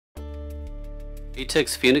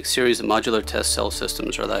Atec's Phoenix series of modular test cell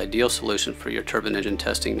systems are the ideal solution for your turbine engine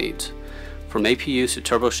testing needs. From APUs to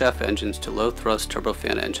turboshaft engines to low-thrust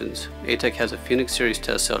turbofan engines, Atec has a Phoenix series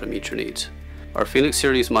test cell to meet your needs. Our Phoenix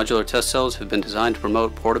series modular test cells have been designed to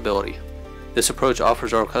promote portability. This approach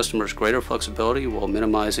offers our customers greater flexibility while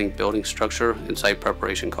minimizing building structure and site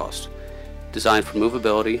preparation costs. Designed for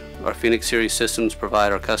movability, our Phoenix series systems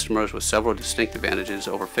provide our customers with several distinct advantages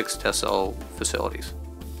over fixed test cell facilities.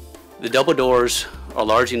 The double doors are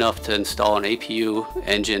large enough to install an APU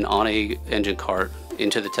engine on an engine cart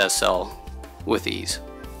into the test cell with ease.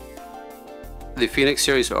 The Phoenix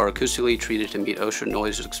series are acoustically treated to meet OSHA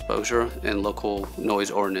noise exposure and local noise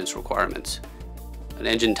ordinance requirements. An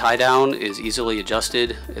engine tie-down is easily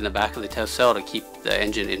adjusted in the back of the test cell to keep the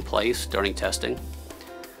engine in place during testing.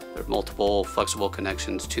 There are multiple flexible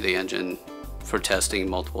connections to the engine for testing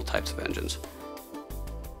multiple types of engines.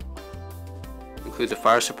 It includes a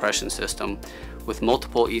fire suppression system with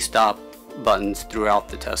multiple e-stop buttons throughout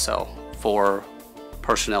the test cell for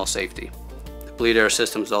personnel safety. The bleed air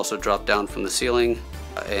system is also dropped down from the ceiling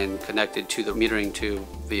and connected to the metering tube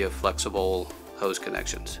via flexible hose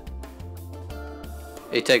connections.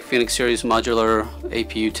 Atec Phoenix series modular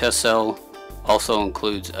APU test cell also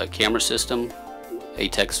includes a camera system,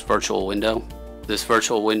 Atec's virtual window. This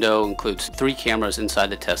virtual window includes 3 cameras inside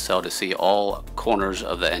the test cell to see all corners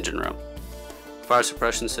of the engine room. The fire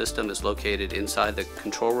suppression system is located inside the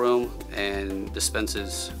control room and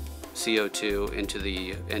dispenses CO2 into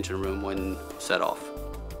the engine room when set off.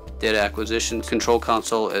 Data acquisition control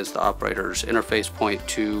console is the operator's interface point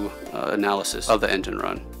to analysis of the engine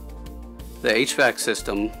run. The HVAC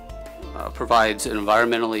system provides an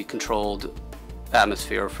environmentally controlled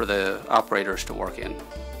atmosphere for the operators to work in.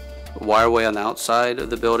 The wireway on the outside of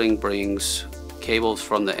the building brings cables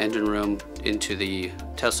from the engine room into the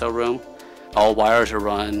test cell room. All wires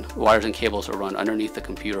and cables are run underneath the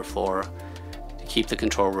computer floor to keep the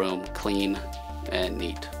control room clean and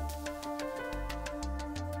neat.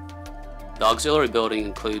 The auxiliary building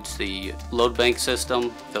includes the load bank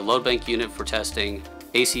system, the load bank unit for testing,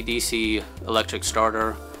 AC/DC electric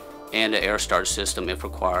starter, and an air start system if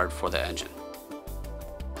required for the engine.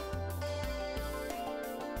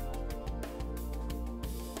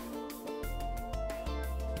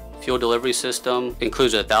 Fuel delivery system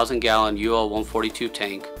includes a 1,000-gallon UL 142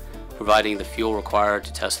 tank, providing the fuel required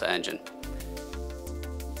to test the engine.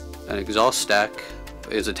 An exhaust stack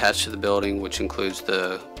is attached to the building, which includes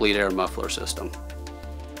the bleed air muffler system.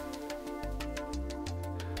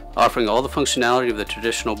 Offering all the functionality of the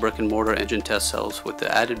traditional brick and mortar engine test cells with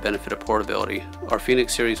the added benefit of portability, our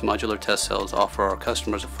Phoenix series modular test cells offer our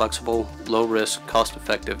customers a flexible, low-risk,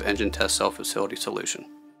 cost-effective engine test cell facility solution.